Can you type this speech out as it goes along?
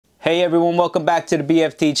Hey everyone, welcome back to the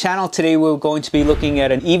BFT channel. Today we're going to be looking at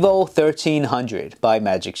an EVO1300 by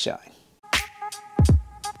Magicshine.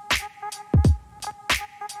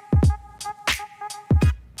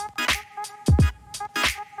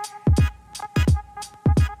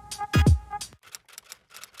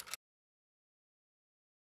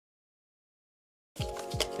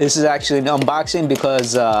 This is actually an unboxing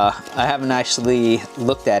because I haven't actually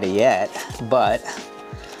looked at it yet, but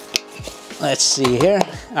let's see here.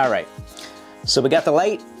 All right, so we got the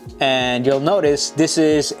light, and you'll notice this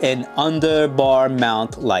is an underbar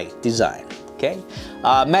mount light design. Okay,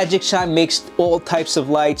 Magicshine makes all types of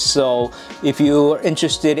lights, so if you're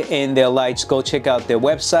interested in their lights, go check out their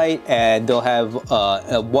website, and they'll have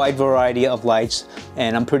a wide variety of lights,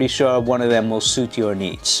 and I'm pretty sure one of them will suit your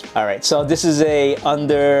needs. All right, so this is a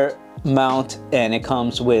under mount, and it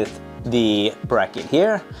comes with the bracket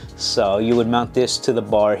here. So you would mount this to the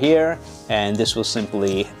bar here, and this will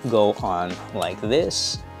simply go on like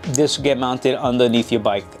this. This will get mounted underneath your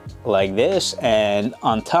bike like this, and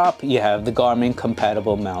on top you have the Garmin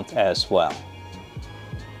compatible mount as well.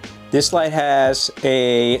 This light has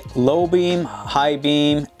a low beam, high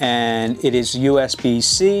beam, and it is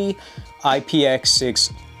USB-C,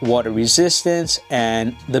 IPX6 water resistance,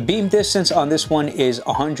 and the beam distance on this one is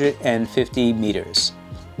 150 meters.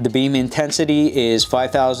 The beam intensity is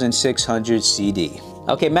 5,600 CD.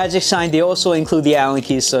 Okay, Magicshine, they also include the Allen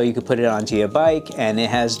keys so you can put it onto your bike, and it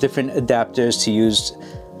has different adapters to use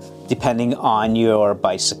depending on your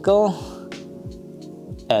bicycle,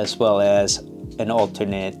 as well as an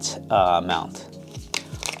alternate mount.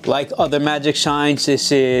 Like other Magicshines,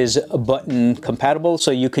 this is button compatible, so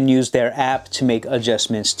you can use their app to make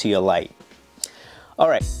adjustments to your light. All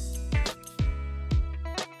right.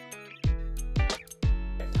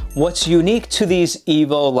 What's unique to these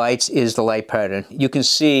EVO lights is the light pattern. You can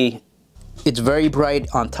see it's very bright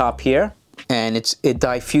on top here, and it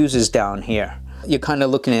diffuses down here. You're kind of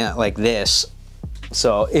looking at it like this.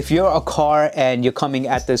 So if you're a car and you're coming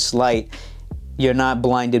at this light, you're not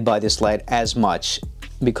blinded by this light as much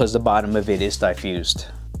because the bottom of it is diffused.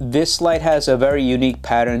 This light has a very unique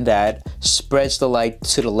pattern that spreads the light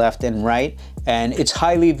to the left and right, and it's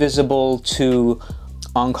highly visible to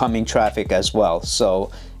oncoming traffic as well.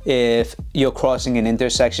 So if you're crossing an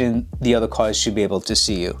intersection, the other cars should be able to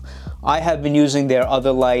see you. I have been using their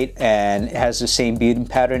other light, and it has the same beam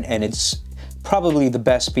pattern, and it's probably the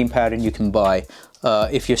best beam pattern you can buy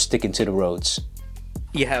if you're sticking to the roads.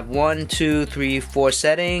 You have 1, 2, 3, 4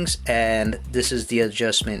 settings, and this is the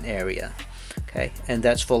adjustment area. Okay, and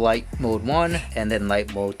that's for light mode 1 and then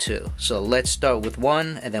light mode 2. So let's start with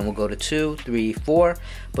 1, and then we'll go to 2, 3, 4.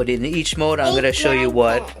 But in each mode, I'm going to show you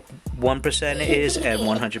what 1% is and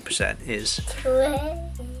 100% is.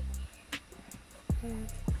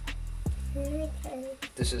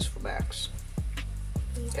 This is for max.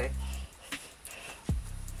 Okay.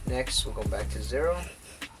 Next, we'll go back to 0.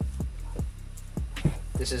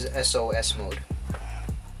 This is SOS mode.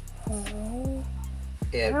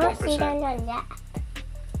 And 1%.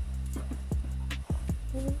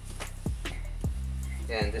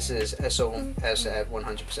 And this is SOS at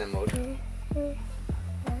 100% mode.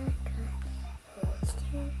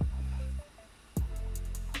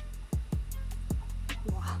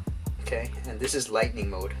 Okay, and this is lightning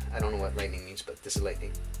mode. I don't know what lightning means, but this is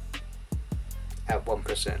lightning at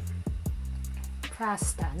 1%.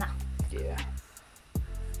 Faster now. Yeah.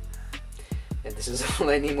 And this is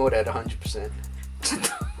lightning mode at 100%.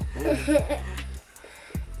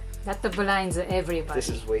 That blinds everybody. This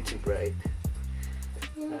is way too bright.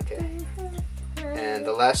 Okay. And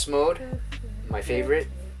the last mode, my favorite,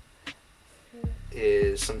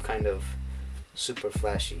 is some kind of super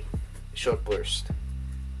flashy short burst.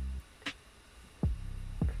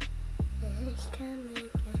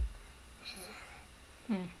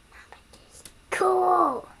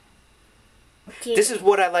 Cool. This is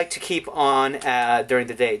what I like to keep on during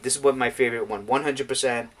the day. This is what my favorite one,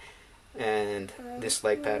 100%, and this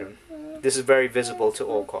light pattern. This is very visible to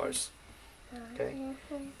all cars. Okay.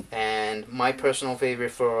 And my personal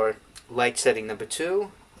favorite for light setting number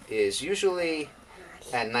 2 is usually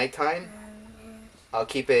at nighttime. I'll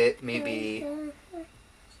keep it maybe,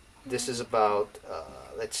 this is about,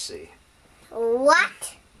 let's see.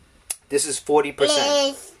 What? This is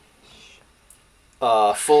 40%.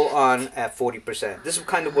 Full on at 40%. This is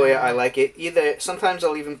kind of where I like it. Either sometimes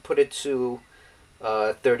I'll even put it to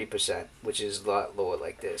 30%, which is a lot lower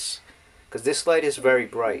like this, because this light is very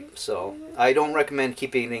bright. So I don't recommend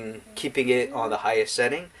keeping it on the highest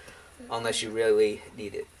setting unless you really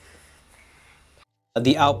need it.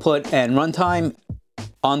 The output and runtime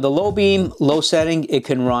on the low beam, low setting, it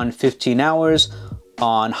can run 15 hours.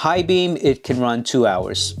 On high beam, it can run 2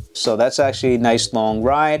 hours. So that's actually a nice long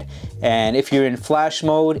ride. And if you're in flash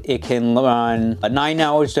mode, it can run 9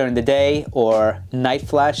 hours during the day, or night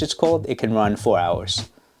flash it's called. It can run 4 hours.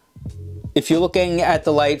 If you're looking at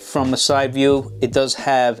the light from a side view, it does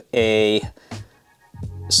have a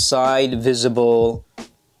side visible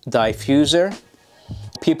diffuser.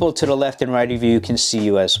 People to the left and right of you can see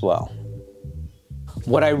you as well.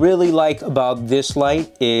 What I really like about this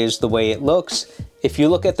light is the way it looks. If you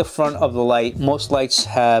look at the front of the light, most lights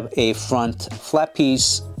have a front flat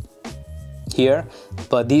piece here,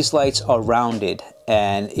 but these lights are rounded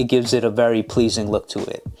and it gives it a very pleasing look to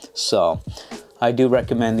it. So I do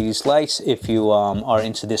recommend these lights if you are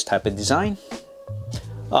into this type of design.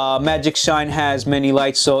 Magicshine has many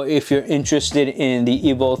lights, so if you're interested in the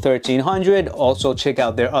EVO1300, also check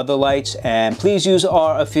out their other lights, and please use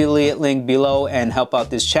our affiliate link below and help out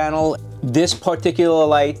this channel. This particular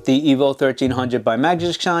light, the EVO1300 by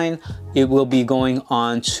Magicshine, it will be going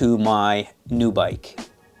on to my new bike.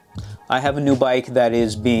 I have a new bike that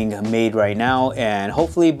is being made right now, and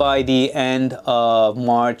hopefully by the end of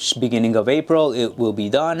March, beginning of April, it will be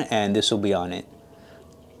done and this will be on it.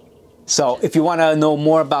 So if you want to know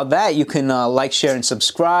more about that, you can like, share, and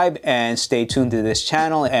subscribe, and stay tuned to this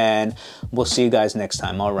channel, and we'll see you guys next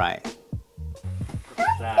time. All right.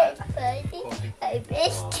 I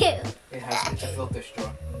missed you. It has a filter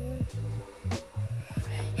straw.